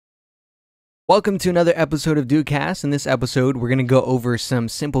Welcome to another episode of DOCasts. In this episode, we're going to go over some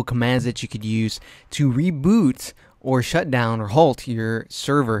simple commands that you could use to reboot or shut down or halt your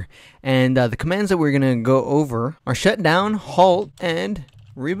server. And the commands that we're going to go over are shut down, halt, and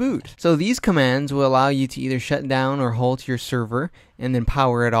reboot. So these commands will allow you to either shut down or halt your server and then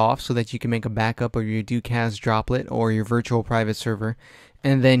power it off so that you can make a backup of your DOCasts Droplet or your virtual private server.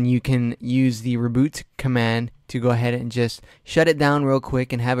 And then you can use the reboot command to go ahead and just shut it down real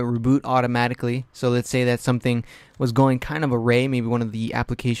quick and have it reboot automatically. So let's say that something was going kind of array, maybe one of the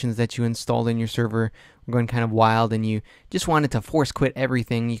applications that you installed in your server were going kind of wild and you just wanted to force quit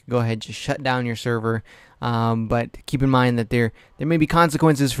everything. You can go ahead and just shut down your server. But keep in mind that there may be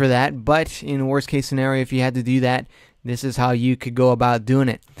consequences for that, but in a worst case scenario, if you had to do that, this is how you could go about doing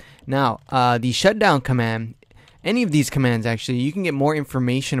it. Now, the shutdown command, any of these commands actually, you can get more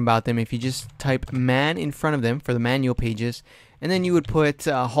information about them if you just type man in front of them for the manual pages, and then you would put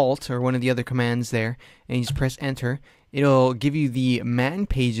halt or one of the other commands there, and you just press enter. It'll give you the man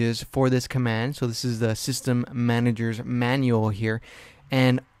pages for this command. So this is the system manager's manual here,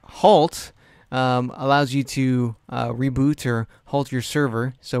 and halt allows you to reboot or halt your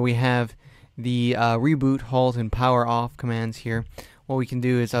server. So we have the reboot, halt, and power off commands here. What we can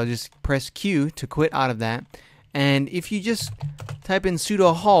do is I'll just press Q to quit out of that. And if you just type in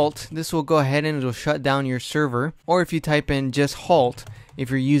sudo halt, this will go ahead and it'll shut down your server. Or if you type in just halt, if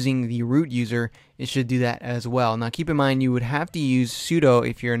you're using the root user, it should do that as well. Now keep in mind you would have to use sudo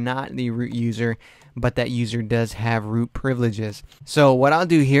if you're not the root user, but that user does have root privileges. So what I'll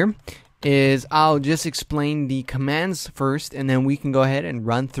do here is I'll just explain the commands first, and then we can go ahead and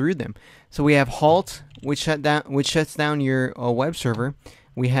run through them. So we have halt, which shuts down your web server.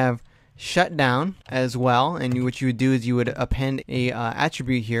 We have shut down as well, and what you would do is you would append a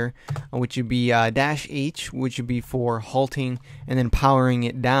attribute here, which would be -h, which would be for halting and then powering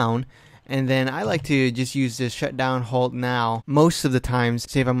it down. And then I like to just use this shut down halt now most of the times,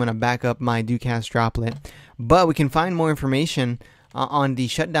 say if I'm going to back up my DOCasts Droplet. But we can find more information on the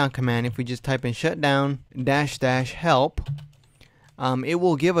shutdown command if we just type in shutdown --help. It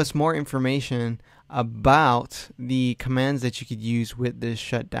will give us more information about the commands that you could use with this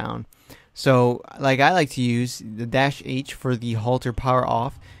shutdown. So like I like to use the -h for the halt or power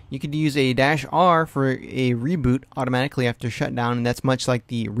off. You could use a -r for a reboot automatically after shutdown, and that's much like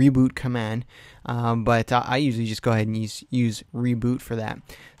the reboot command. But I usually just go ahead and use reboot for that.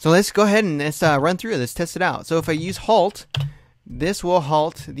 So let's go ahead and let's run through it. Let's test it out. So if I use halt, this will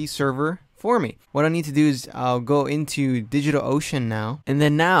halt the server for me. What I need to do is I'll go into DigitalOcean now, and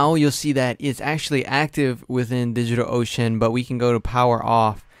then now you'll see that it's actually active within DigitalOcean, but we can go to power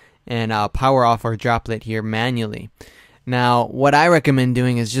off and power off our droplet here manually. Now what I recommend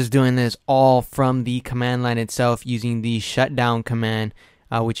doing is just doing this all from the command line itself using the shutdown command,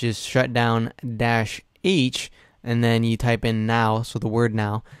 which is shutdown -h, and then you type in now, so the word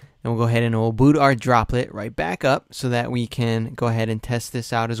now. And we'll go ahead and we'll boot our droplet right back up so that we can go ahead and test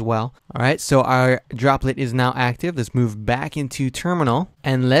this out as well. Alright, so our droplet is now active. Let's move back into terminal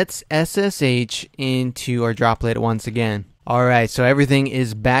and let's SSH into our droplet once again. Alright, so everything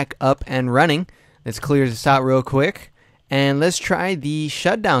is back up and running. Let's clear this out real quick and let's try the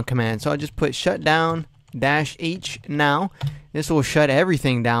shutdown command. So I'll just put shutdown -h now. This will shut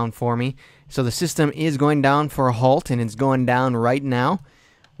everything down for me. So the system is going down for a halt, and it's going down right now.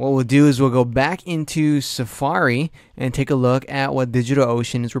 What we'll do is we'll go back into Safari and take a look at what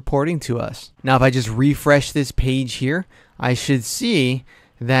DigitalOcean is reporting to us. Now if I just refresh this page here, I should see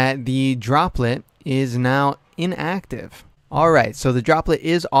that the droplet is now inactive. Alright, so the droplet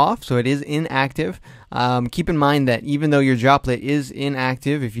is off, so it is inactive. Keep in mind that even though your droplet is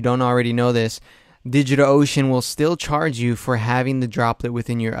inactive, if you don't already know this, DigitalOcean will still charge you for having the droplet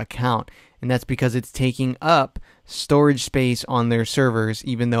within your account. And that's because it's taking up storage space on their servers,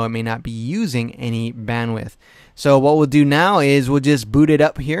 even though it may not be using any bandwidth. So what we'll do now is we'll just boot it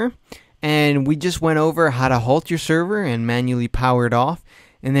up here, and we just went over how to halt your server and manually power it off,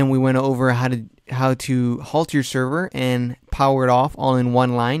 and then we went over how to halt your server and power it off all in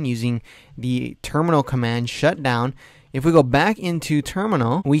one line using the terminal command shutdown. If we go back into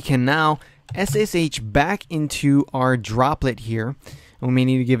terminal, we can now SSH back into our droplet here. We may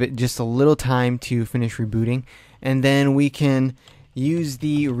need to give it just a little time to finish rebooting, and then we can use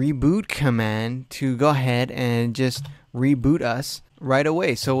the reboot command to go ahead and just reboot us right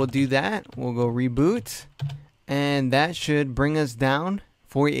away. So we'll do that. We'll go reboot, and that should bring us down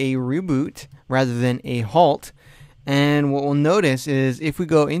for a reboot rather than a halt. And what we'll notice is if we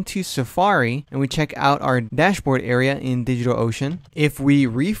go into Safari and we check out our dashboard area in DigitalOcean, if we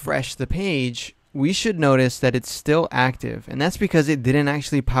refresh the page, we should notice that it's still active, and that's because it didn't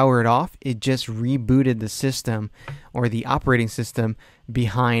actually power it off. It just rebooted the system or the operating system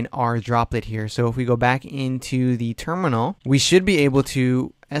behind our Droplet here. So if we go back into the terminal, we should be able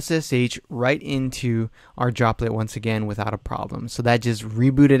to SSH right into our Droplet once again without a problem. So that just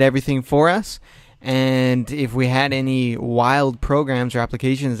rebooted everything for us. And if we had any wild programs or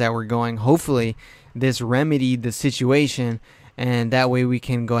applications that were going, hopefully this remedied the situation, and that way we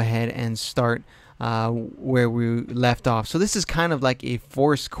can go ahead and start where we left off. So this is kind of like a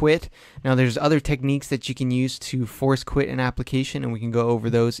force quit. Now there's other techniques that you can use to force quit an application, and we can go over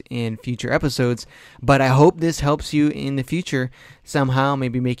those in future episodes. But I hope this helps you in the future somehow,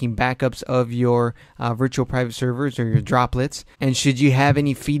 maybe making backups of your virtual private servers or your droplets. And should you have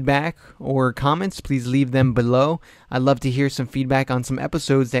any feedback or comments, please leave them below. I'd love to hear some feedback on some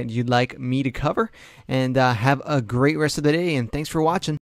episodes that you'd like me to cover. And have a great rest of the day, and thanks for watching.